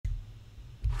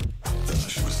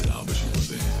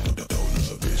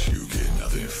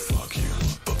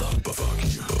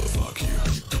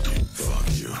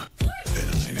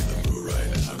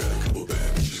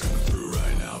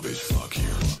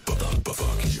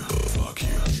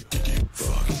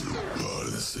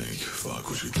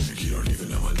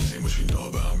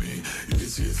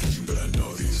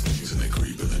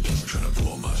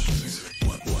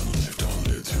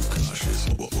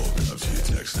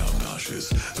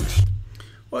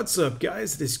What's up,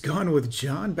 guys? It is Gone with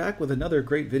John, back with another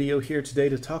great video here today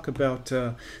to talk about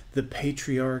the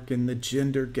patriarch and the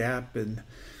gender gap. And,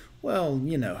 well,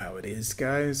 you know how it is,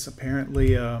 guys.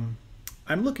 Apparently, I'm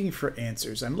looking for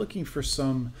answers. I'm looking for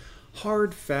some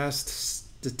hard, fast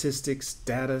statistics,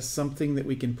 data, something that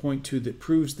we can point to that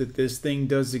proves that this thing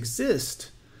does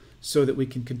exist so that we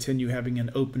can continue having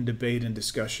an open debate and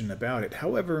discussion about it.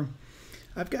 However,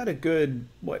 I've got a good,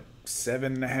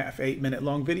 7.5, 8 minute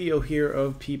long video here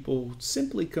of people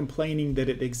simply complaining that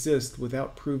it exists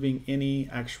without proving any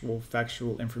actual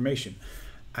factual information.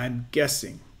 I'm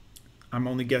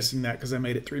only guessing that because I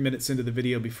made it 3 minutes into the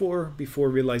video before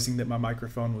realizing that my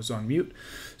microphone was on mute.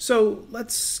 So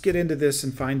let's get into this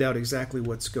and find out exactly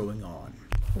what's going on.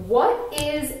 What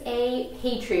is a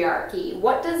patriarchy?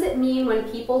 What does it mean when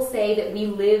people say that we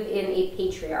live in a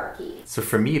patriarchy? So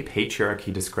for me, a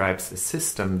patriarchy describes a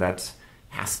system that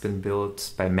has been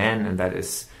built by men, and that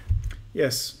is...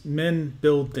 Yes, men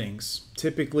build things.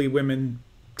 Typically women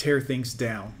tear things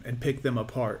down and pick them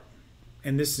apart.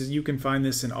 And you can find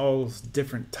this in all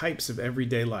different types of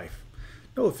everyday life.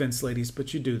 No offense, ladies,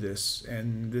 but you do this,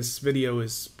 and this video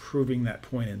is proving that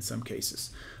point in some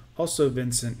cases. Also,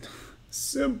 Vincent...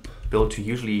 Simp. Built to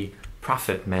usually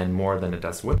profit men more than it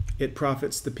does women. It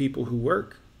profits the people who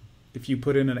work. If you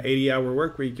put in an 80-hour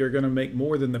work week, you're going to make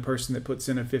more than the person that puts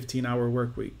in a 15-hour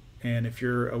work week. And if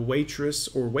you're a waitress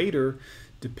or waiter,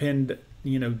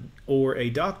 or a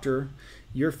doctor,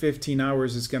 your 15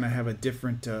 hours is going to have a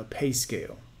different pay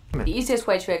scale. The easiest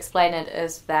way to explain it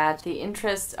is that the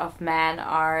interests of men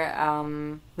are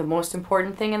the most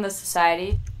important thing in the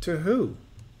society. To who?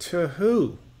 To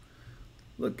who?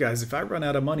 Look, guys, if I run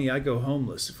out of money, I go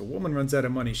homeless. If a woman runs out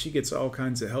of money, she gets all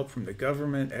kinds of help from the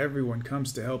government. Everyone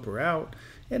comes to help her out.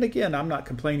 And again, I'm not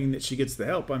complaining that she gets the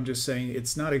help. I'm just saying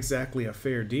it's not exactly a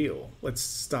fair deal. Let's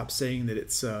stop saying that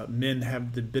it's men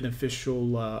have the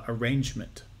beneficial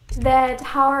arrangement. That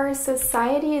how our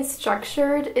society is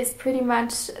structured is pretty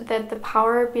much that the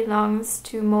power belongs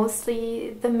to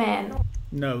mostly the men.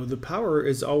 No, the power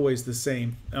is always the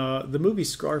same. The movie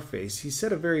Scarface, he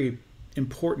said a very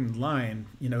important line,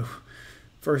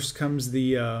 first comes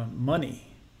the money,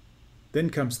 then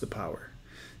comes the power.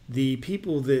 The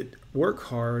people that work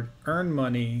hard earn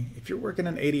money. If you're working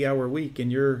an 80-hour week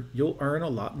and you'll earn a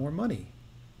lot more money.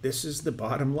 This is the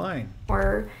bottom line.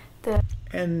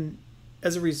 And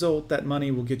as a result, that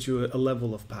money will get you a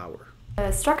level of power.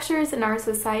 The structures in our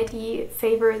society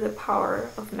favor the power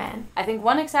of men. I think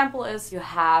one example is you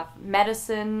have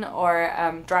medicine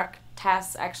or drug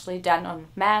tests actually done on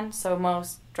men, so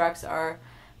most drugs are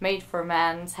made for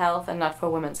men's health and not for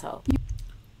women's health.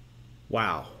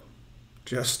 Wow.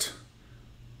 Just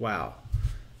wow.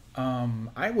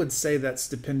 I would say that's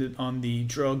dependent on the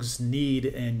drug's need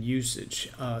and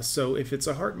usage. So if it's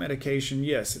a heart medication,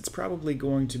 yes, it's probably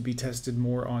going to be tested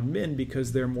more on men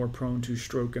because they're more prone to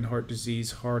stroke and heart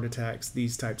disease, heart attacks,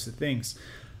 these types of things.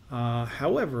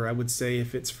 However, I would say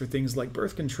if it's for things like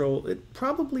birth control, it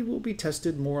probably will be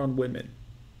tested more on women,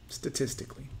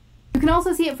 statistically. You can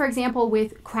also see it, for example,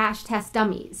 with crash test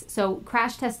dummies. So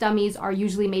crash test dummies are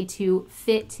usually made to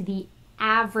fit the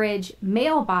average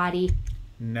male body.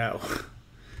 No,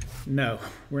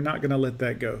 we're not going to let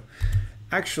that go.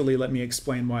 Actually, let me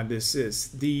explain why this is.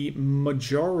 The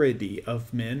majority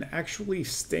of men actually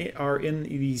are in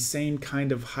the same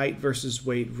kind of height versus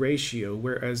weight ratio,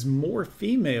 whereas more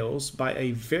females, by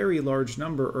a very large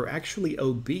number, are actually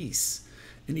obese.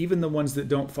 And even the ones that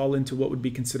don't fall into what would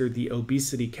be considered the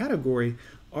obesity category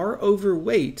are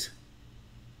overweight.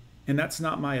 And that's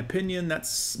not my opinion.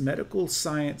 That's medical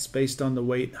science based on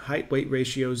the height-weight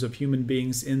ratios of human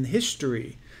beings in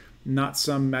history. Not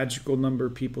some magical number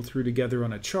people threw together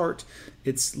on a chart.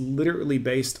 It's literally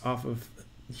based off of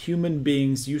human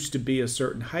beings used to be a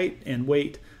certain height and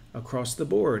weight across the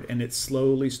board, and it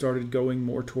slowly started going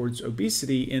more towards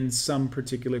obesity in some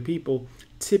particular people,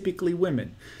 typically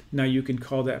women. Now you can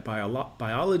call that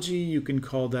biology, you can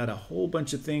call that a whole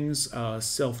bunch of things,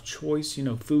 self-choice,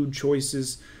 food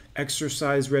choices,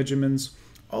 exercise regimens.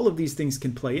 All of these things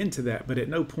can play into that, but at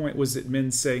no point was it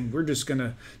men saying, we're just going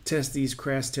to test these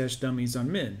crash test dummies on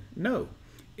men. No,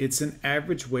 it's an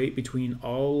average weight between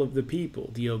all of the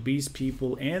people, the obese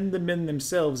people and the men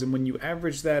themselves. And when you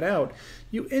average that out,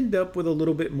 you end up with a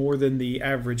little bit more than the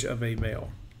average of a male.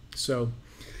 So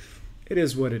it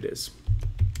is what it is.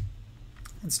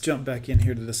 Let's jump back in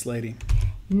here to this lady.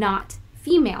 Not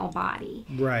female body.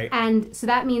 Right. And so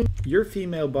that means your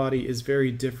female body is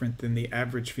very different than the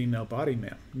average female body,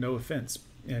 ma'am. No offense.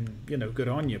 And, good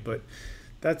on you, but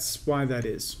that's why that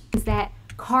is. That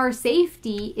car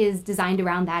safety is designed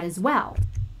around that as well.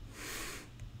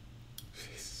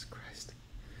 Jesus Christ.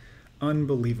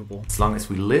 Unbelievable. As long as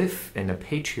we live in a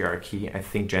patriarchy, I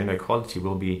think gender equality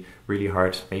will be really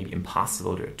hard, maybe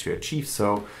impossible to achieve.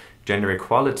 So gender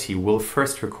equality will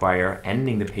first require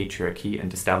ending the patriarchy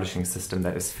and establishing a system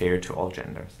that is fair to all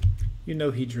genders. You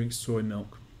know he drinks soy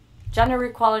milk. Gender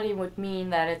equality would mean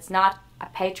that it's not a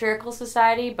patriarchal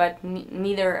society, but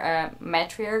neither a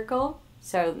matriarchal.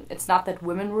 So it's not that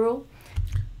women rule.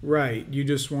 Right, you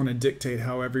just want to dictate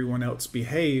how everyone else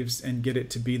behaves and get it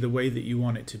to be the way that you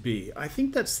want it to be. I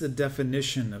think that's the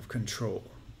definition of control.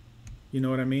 You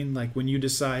know what I mean? Like when you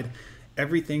decide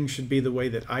everything should be the way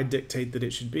that I dictate that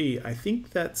it should be, I think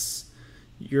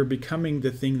you're becoming the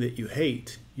thing that you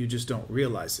hate. You just don't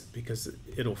realize it because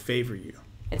it'll favor you.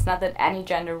 It's not that any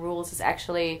gender rules. It's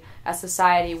actually a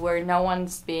society where no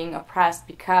one's being oppressed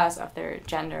because of their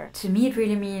gender. To me, it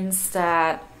really means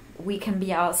that we can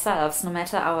be ourselves, no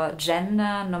matter our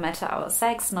gender, no matter our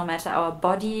sex, no matter our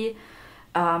body,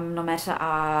 no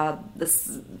matter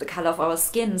the color of our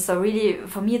skin. So really,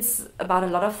 for me, it's about a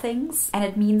lot of things. And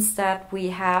it means that we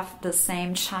have the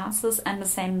same chances and the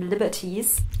same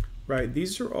liberties. Right,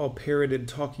 these are all parroted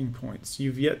talking points.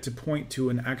 You've yet to point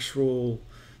to an actual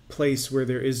place where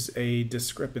there is a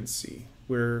discrepancy,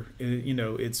 where,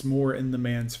 it's more in the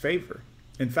man's favor.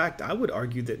 In fact, I would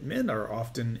argue that men are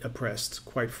often oppressed,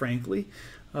 quite frankly.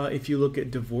 If you look at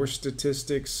divorce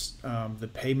statistics, the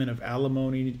payment of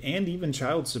alimony, and even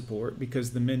child support,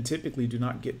 because the men typically do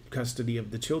not get custody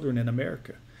of the children in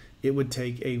America. It would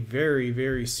take a very,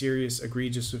 very serious,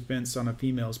 egregious offense on a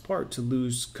female's part to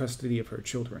lose custody of her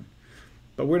children.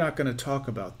 But we're not going to talk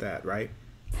about that, right?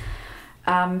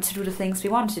 To do the things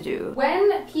we want to do.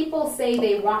 When people say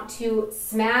they want to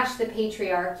smash the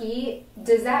patriarchy,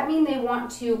 does that mean they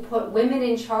want to put women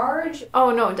in charge?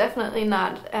 Oh no, definitely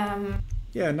not.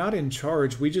 Yeah, not in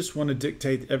charge. We just want to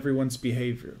dictate everyone's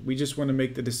behavior. We just want to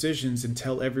make the decisions and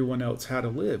tell everyone else how to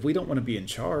live. We don't want to be in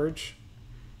charge.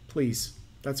 Please,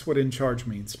 that's what in charge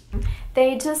means.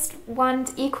 They just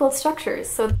want equal structures.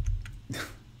 So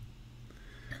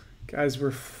Guys,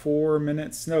 we're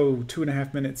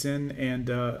 2.5 minutes in, and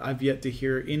I've yet to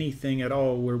hear anything at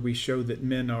all where we show that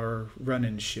men are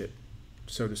running shit,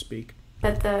 so to speak.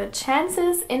 that the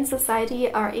chances in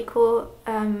society are equal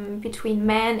between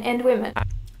men and women.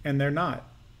 And they're not.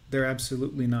 They're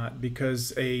absolutely not,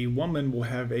 because a woman will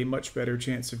have a much better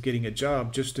chance of getting a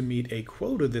job just to meet a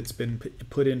quota that's been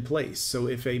put in place. So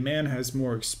if a man has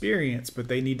more experience, but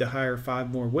they need to hire 5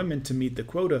 more women to meet the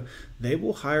quota, they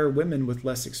will hire women with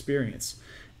less experience.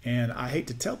 And I hate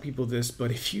to tell people this,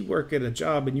 but if you work at a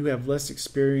job and you have less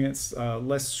experience,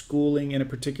 less schooling in a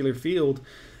particular field,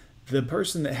 the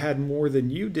person that had more than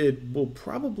you did will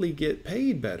probably get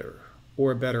paid better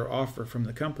or a better offer from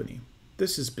the company.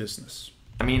 This is business.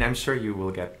 I mean, I'm sure you will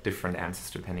get different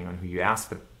answers depending on who you ask,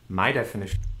 but my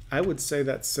definition... I would say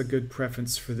that's a good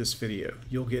preference for this video.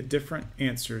 You'll get different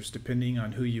answers depending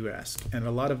on who you ask. And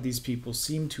a lot of these people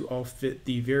seem to all fit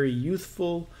the very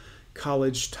youthful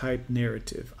college-type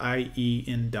narrative, i.e.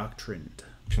 indoctrined.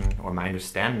 Or my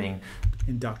understanding...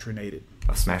 Indoctrinated.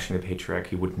 ...of smashing the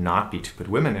patriarchy would not be to put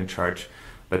women in charge,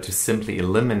 but to simply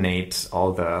eliminate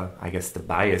all the, the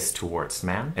bias towards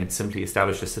men and simply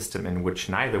establish a system in which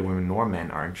neither women nor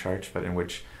men are in charge, but in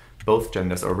which both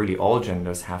genders, or really all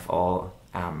genders, have all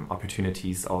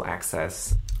opportunities, all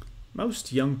access.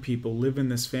 Most young people live in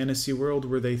this fantasy world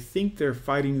where they think they're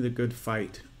fighting the good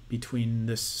fight between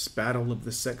this battle of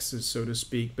the sexes, so to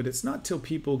speak, but it's not till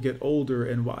people get older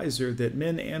and wiser that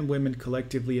men and women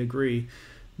collectively agree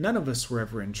none of us were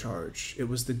ever in charge. It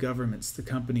was the governments, the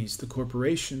companies, the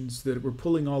corporations that were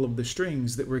pulling all of the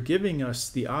strings, that were giving us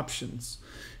the options,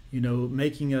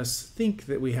 making us think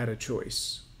that we had a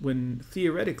choice. When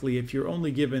theoretically, if you're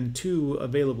only given 2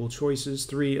 available choices,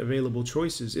 3 available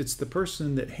choices, it's the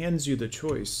person that hands you the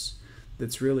choice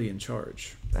that's really in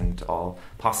charge. And all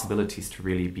possibilities to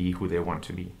really be who they want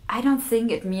to be. I don't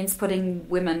think it means putting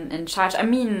women in charge. I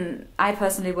mean, I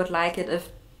personally would like it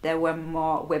if there were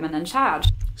more women in charge.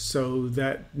 So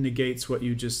that negates what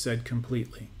you just said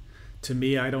completely. To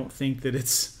me, I don't think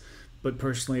that but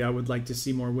personally, I would like to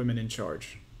see more women in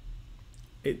charge.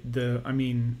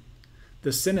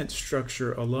 The Senate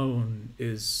structure alone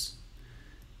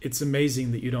it's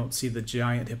amazing that you don't see the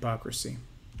giant hypocrisy.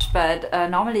 But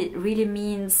normally it really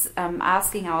means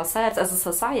asking ourselves as a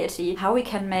society how we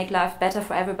can make life better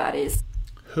for everybody.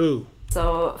 Who?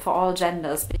 So for all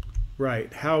genders.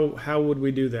 Right. How would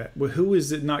we do that? Well, who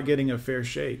is it not getting a fair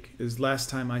shake? Is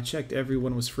last time I checked,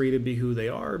 everyone was free to be who they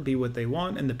are, be what they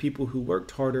want, and the people who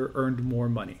worked harder earned more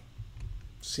money.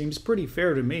 Seems pretty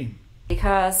fair to me.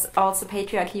 Because also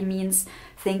patriarchy means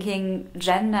thinking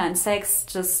gender and sex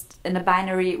just in a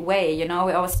binary way, we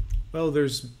always... Well,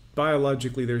 there's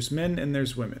biologically there's men and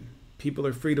there's women. People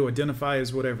are free to identify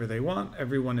as whatever they want.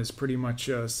 Everyone has pretty much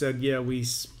said, yeah, we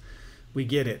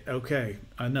get it. Okay,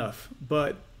 enough.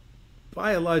 But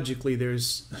biologically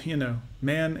there's,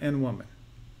 man and woman.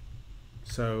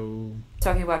 So...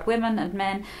 Talking about women and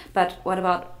men, but what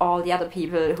about all the other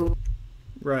people who...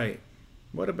 Right.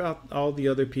 What about all the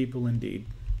other people indeed?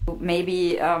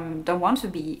 Maybe don't want to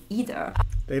be either.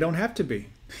 They don't have to be.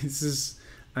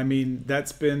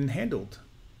 That's been handled.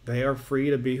 They are free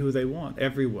to be who they want.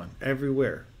 Everyone,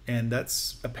 everywhere. And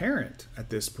that's apparent at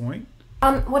this point.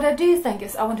 What I do think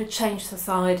is I want to change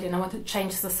society, and I want to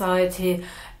change society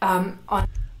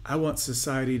I want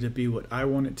society to be what I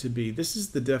want it to be. This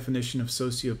is the definition of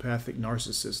sociopathic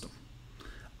narcissism.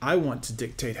 I want to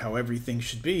dictate how everything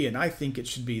should be, and I think it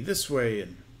should be this way,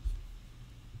 and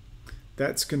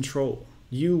that's control.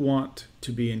 You want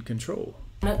to be in control.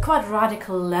 on a quite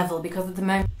radical level, because at the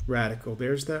moment Radical,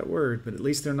 there's that word, but at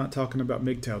least they're not talking about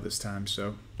MGTOW this time,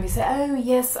 so... we say, oh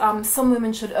yes, some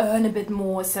women should earn a bit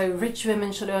more, so rich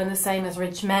women should earn the same as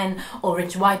rich men, or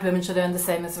rich white women should earn the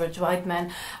same as rich white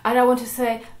men. And I want to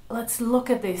say, let's look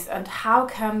at this, and how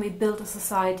can we build a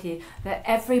society that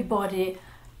everybody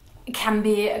can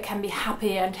be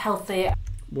happy and healthy.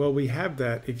 Well, we have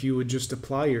that. If you would just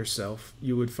apply yourself,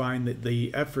 you would find that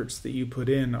the efforts that you put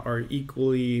in are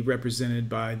equally represented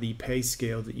by the pay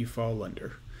scale that you fall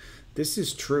under. This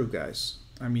is true, guys.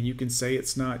 I mean, you can say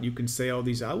it's not. You can say all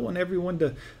these, I want everyone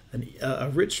to, a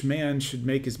rich man should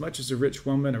make as much as a rich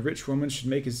woman should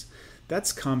make as,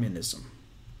 that's communism.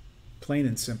 Plain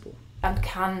and simple. And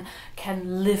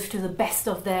can live to the best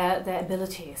of their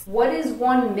abilities. What is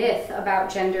one myth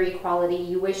about gender equality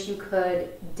you wish you could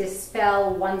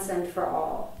dispel once and for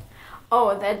all?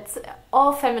 Oh, that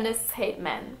all feminists hate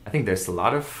men. I think there's a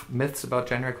lot of myths about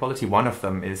gender equality. One of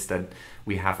them is that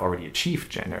we have already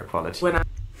achieved gender equality.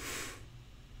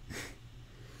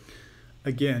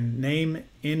 Again, name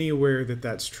anywhere that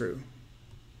that's true.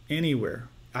 Anywhere.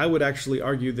 I would actually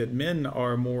argue that men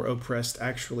are more oppressed,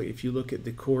 actually. If you look at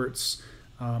the courts,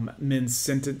 men's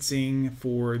sentencing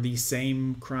for the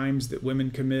same crimes that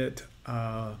women commit,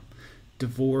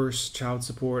 divorce, child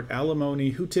support, alimony,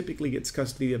 who typically gets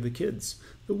custody of the kids?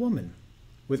 The woman.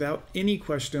 Without any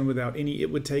question, it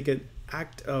would take an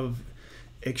act of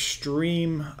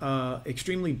extremely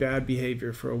bad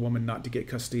behavior for a woman not to get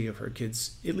custody of her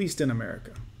kids, at least in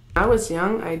America. When I was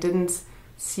young, I didn't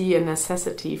see a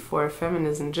necessity for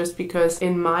feminism, just because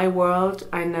in my world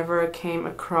I never came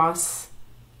across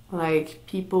like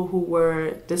people who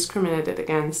were discriminated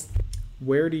against.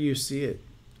 Where do you see it?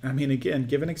 I mean, again,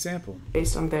 give an example.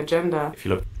 Based on their gender. If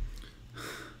you look,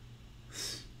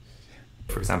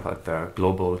 for example, at the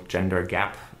global gender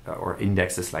gap or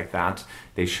indexes like that,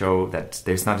 they show that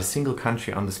there's not a single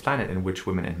country on this planet in which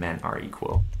women and men are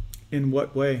equal. In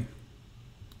what way?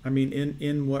 I mean,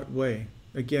 in what way?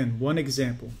 Again, one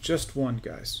example, just one,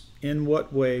 guys. In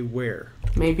what way, where?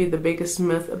 Maybe the biggest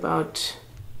myth about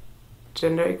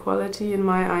gender equality in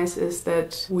my eyes is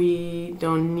that we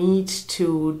don't need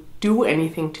to do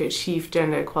anything to achieve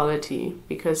gender equality,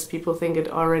 because people think it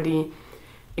already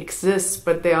exists,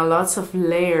 but there are lots of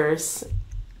layers.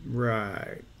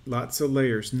 Right, lots of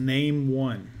layers. Name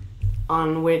one.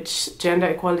 On which gender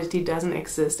equality doesn't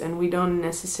exist, and we don't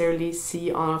necessarily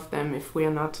see all of them if we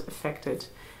are not affected.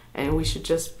 And we should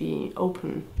just be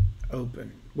open.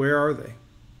 Open. Where are they?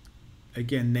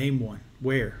 Again, name one.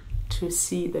 Where? To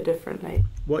see the different layers.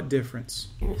 What difference?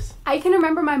 Yes. I can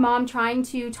remember my mom trying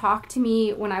to talk to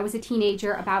me when I was a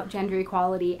teenager about gender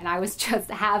equality, and I was just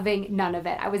having none of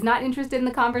it. I was not interested in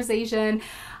the conversation.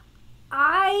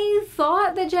 I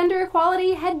thought that gender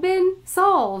equality had been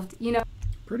solved,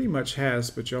 Pretty much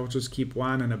has, but y'all just keep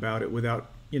whining about it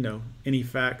without, any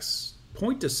facts.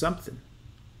 Point to something.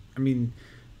 I mean,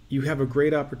 you have a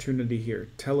great opportunity here.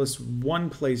 Tell us one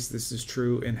place this is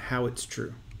true and how it's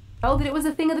true. Oh, that it was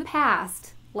a thing of the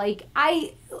past. Like,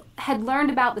 I had learned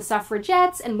about the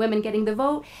suffragettes and women getting the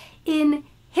vote in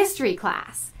history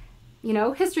class.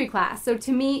 History class. So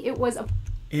to me, it was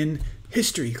in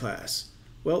history class.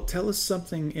 Well, tell us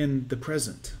something in the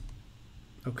present.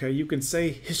 Okay, you can say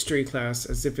history class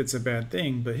as if it's a bad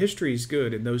thing, but history is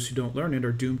good, and those who don't learn it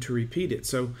are doomed to repeat it.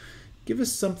 So give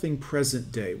us something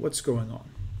present day. What's going on?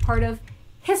 Part of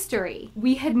history.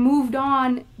 We had moved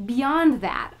on beyond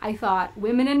that. I thought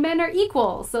women and men are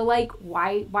equal. So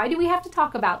why do we have to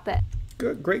talk about this?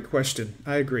 Good, great question.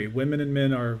 I agree. Women and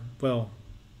men are, well,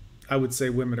 I would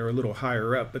say women are a little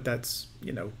higher up, but that's,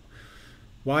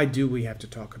 why do we have to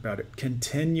talk about it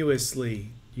continuously,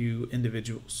 you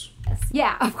individuals?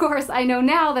 Yeah, of course, I know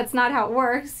now that's not how it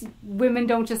works. Women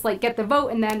don't just get the vote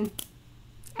and then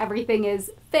everything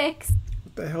is fixed.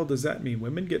 What the hell does that mean?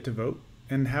 Women get to vote?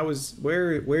 And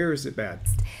where is it bad?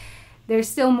 There's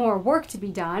still more work to be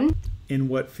done. In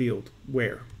what field?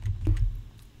 Where?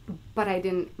 But I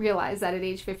didn't realize that at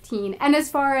age 15. And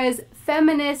as far as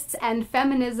feminists and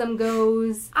feminism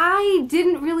goes, I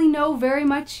didn't really know very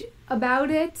much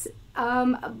about it.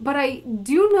 But I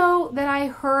do know that I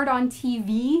heard on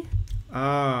TV.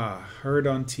 Ah, heard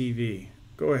on TV.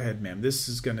 Go ahead, ma'am. This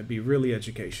is going to be really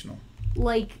educational.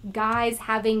 Like guys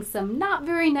having some not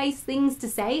very nice things to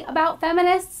say about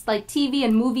feminists, like TV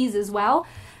and movies as well.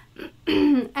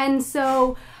 And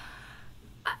so,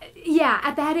 yeah,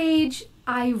 at that age,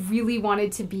 I really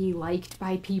wanted to be liked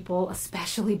by people,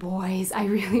 especially boys. I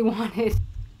really wanted.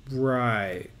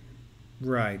 Right.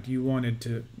 You wanted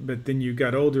to, but then you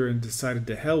got older and decided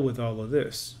to hell with all of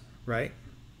this, right?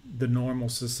 The normal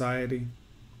society.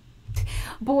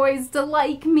 Boys to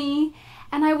like me,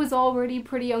 and I was already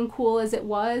pretty uncool as it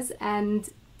was, and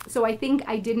so I think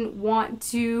I didn't want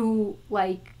to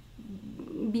like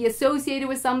be associated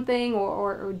with something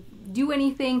or do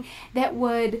anything that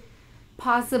would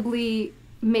possibly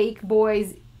make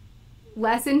boys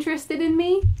less interested in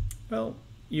me. Well,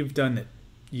 you've done it.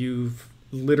 You've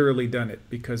literally done it,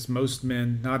 because most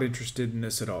men not interested in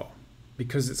this at all,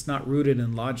 because it's not rooted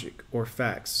in logic or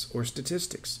facts or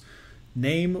statistics.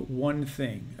 Name one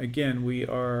thing. Again, we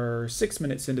are 6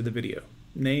 minutes into the video.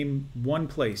 Name one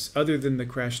place other than the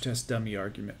crash test dummy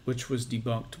argument, which was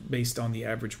debunked based on the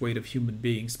average weight of human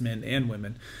beings, men and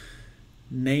women.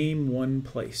 Name one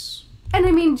place. And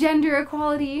I mean, gender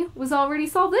equality was already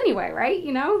solved anyway, right?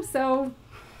 You know, so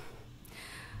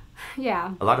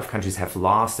yeah. A lot of countries have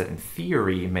laws that in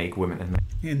theory make women and men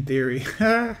In theory.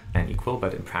 equal,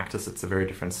 but in practice it's a very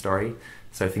different story.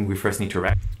 So I think we first need to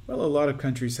recognize. Well, a lot of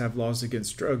countries have laws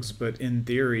against drugs, but in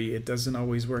theory it doesn't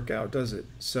always work out, does it?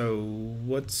 So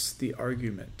what's the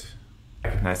argument?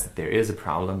 Recognize that there is a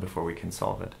problem before we can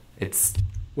solve it.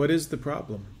 What is the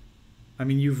problem? I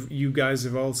mean, you guys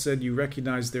have all said you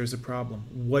recognize there's a problem.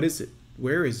 What is it?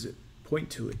 Where is it? Point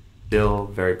to it. Still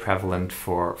very prevalent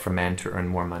for men to earn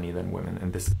more money than women,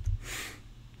 and this.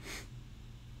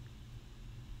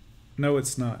 No,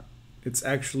 it's not. It's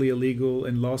actually illegal,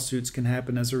 and lawsuits can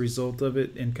happen as a result of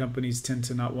it, and companies tend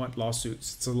to not want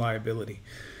lawsuits. It's a liability.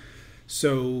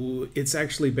 So it's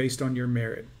actually based on your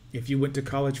merit. If you went to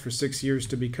college for 6 years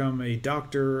to become a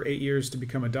doctor, 8 years to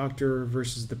become a doctor,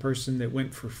 versus the person that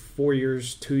went for 4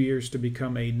 years, 2 years to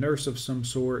become a nurse of some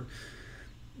sort,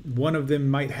 one of them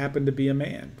might happen to be a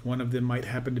man. One of them might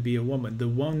happen to be a woman. The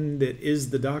one that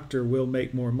is the doctor will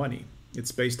make more money.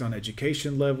 It's based on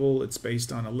education level. It's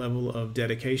based on a level of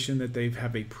dedication that they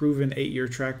have a proven 8-year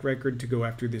track record to go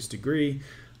after this degree.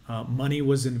 Money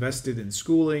was invested in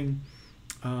schooling.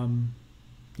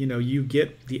 You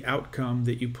get the outcome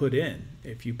that you put in.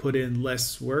 If you put in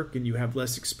less work and you have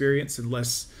less experience and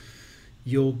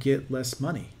you'll get less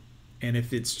money. And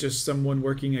if it's just someone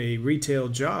working a retail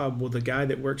job, well, the guy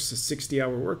that works a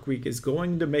 60-hour work week is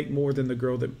going to make more than the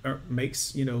girl that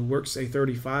works a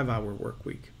 35-hour work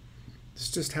week.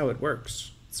 It's just how it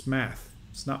works. It's math.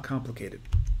 It's not complicated.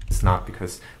 It's not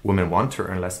because women want to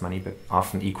earn less money, but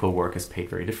often equal work is paid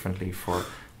very differently for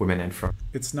women and for.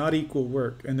 It's not equal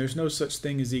work, and there's no such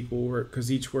thing as equal work,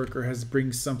 because each worker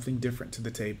brings something different to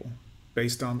the table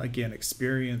based on, again,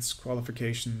 experience,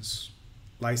 qualifications,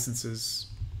 licenses.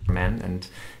 Men, and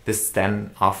this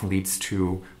then often leads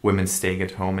to women staying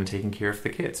at home and taking care of the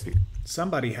kids.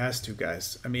 Somebody has to,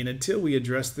 guys. I mean, until we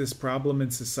address this problem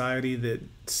in society that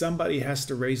somebody has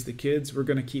to raise the kids, we're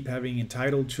going to keep having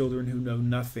entitled children who know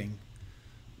nothing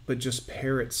but just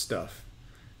parrot stuff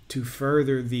to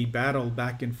further the battle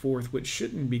back and forth, which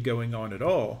shouldn't be going on at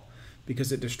all,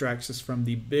 because it distracts us from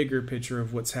the bigger picture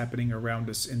of what's happening around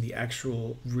us in the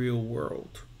actual real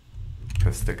world.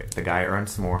 Because the guy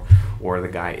earns more, or the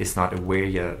guy is not aware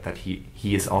yet that he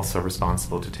is also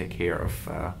responsible to take care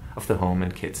of the home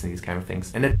and kids and these kind of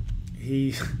things. And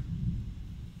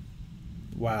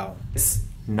wow. It's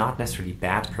not necessarily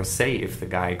bad per se if the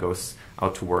guy goes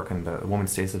out to work and the woman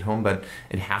stays at home, but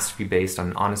it has to be based on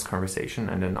an honest conversation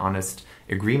and an honest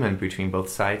agreement between both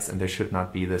sides, and there should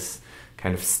not be this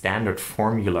kind of standard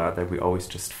formula that we always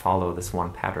just follow this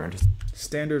one pattern.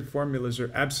 Standard formulas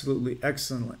are absolutely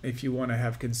excellent if you want to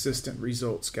have consistent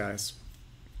results, guys.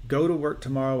 Go to work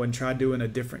tomorrow and try doing a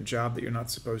different job that you're not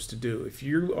supposed to do. If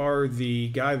you are the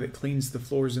guy that cleans the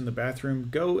floors in the bathroom,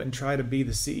 go and try to be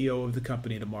the CEO of the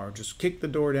company tomorrow. Just kick the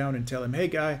door down and tell him, hey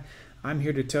guy, I'm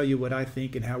here to tell you what I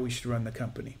think and how we should run the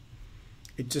company.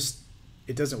 It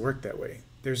doesn't work that way.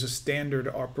 There's a standard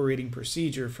operating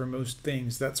procedure for most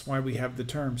things. That's why we have the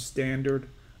term standard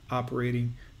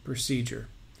operating procedure.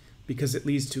 because it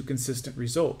leads to consistent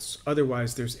results.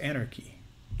 Otherwise, there's anarchy.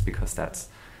 Because that's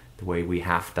the way we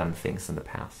have done things in the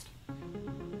past.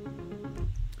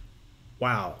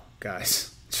 Wow,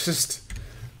 guys. Just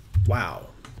wow.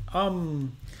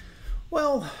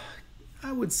 Well,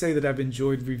 I would say that I've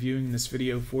enjoyed reviewing this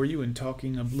video for you and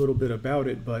talking a little bit about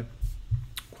it, but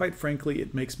quite frankly,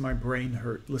 it makes my brain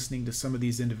hurt listening to some of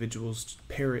these individuals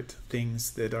parrot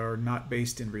things that are not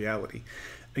based in reality.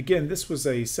 Again, this was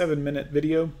a 7-minute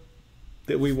video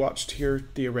that we watched here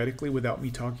theoretically without me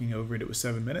talking over it. It was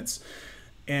 7 minutes.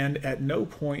 And at no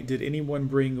point did anyone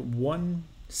bring one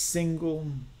single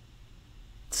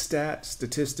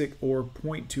statistic, or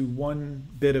point to one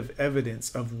bit of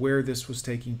evidence of where this was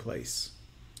taking place.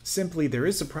 Simply, there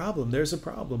is a problem, there's a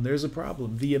problem, there's a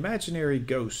problem. The imaginary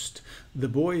ghost, the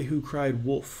boy who cried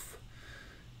wolf.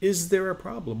 Is there a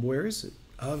problem? Where is it?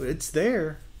 It's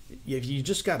there. You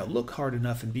just got to look hard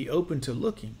enough and be open to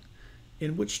looking.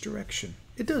 In which direction?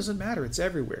 It doesn't matter, it's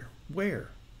everywhere. Where?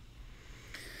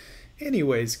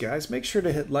 Anyways, guys, make sure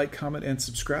to hit like, comment, and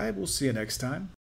subscribe. We'll see you next time.